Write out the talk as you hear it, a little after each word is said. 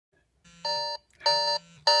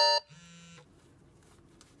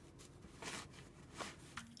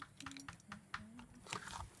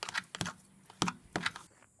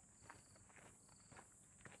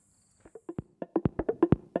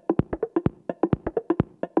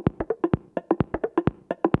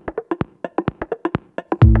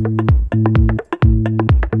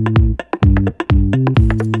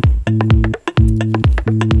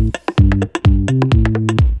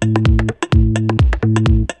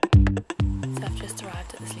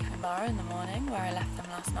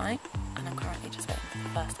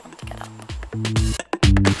first one to get up.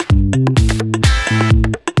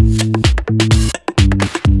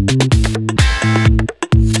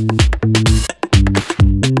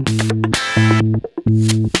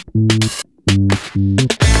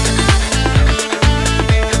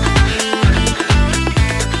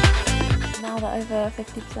 Now that over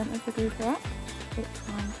 50% of the group are up, it's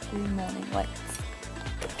time to do morning weights.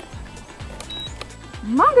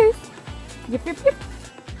 Mongoose! Yip yip yip!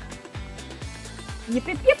 Yip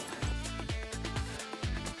yip yip!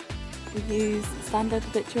 We use standard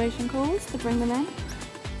habituation calls to bring them in,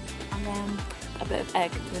 and then a bit of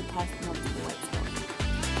egg to entice them onto the weight spot.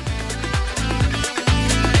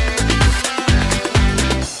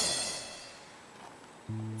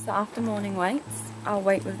 So after morning weights, I'll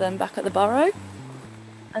wait with them back at the burrow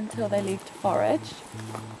until they leave to forage,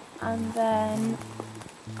 and then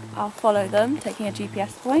I'll follow them, taking a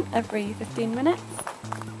GPS point every 15 minutes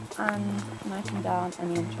and noting down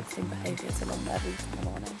any interesting behaviours along their route in the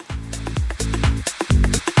morning.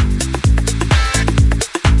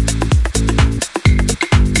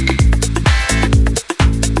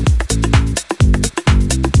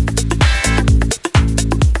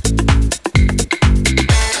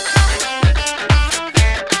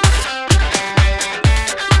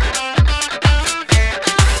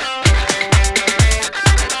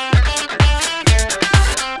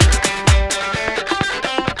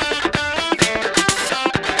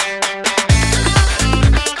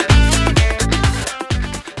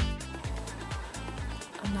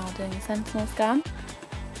 Doing a sentinel scan.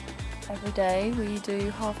 Every day we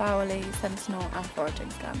do half-hourly sentinel and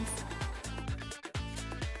foraging scans.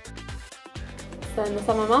 So in the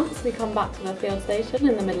summer months we come back to the field station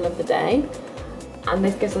in the middle of the day, and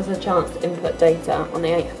this gives us a chance to input data on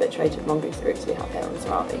the 8 habituated mongoose groups we have here on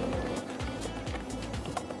Sarabi.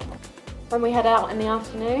 When we head out in the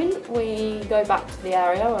afternoon, we go back to the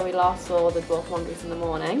area where we last saw the dwarf mongoose in the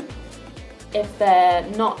morning. If they're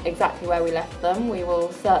not exactly where we left them, we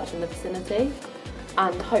will search in the vicinity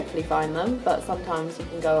and hopefully find them, but sometimes you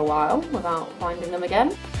can go a while without finding them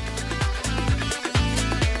again.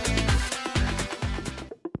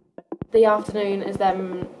 The afternoon is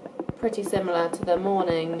then pretty similar to the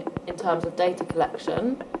morning in terms of data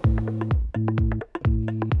collection.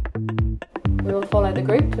 We will follow the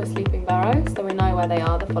group to a sleeping burrow so we know where they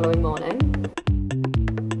are the following morning.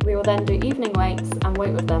 We will then do evening weights and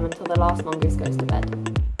wait with them until the last mongoose goes to bed.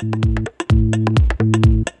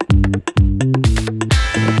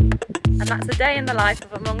 And that's a day in the life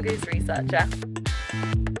of a mongoose researcher.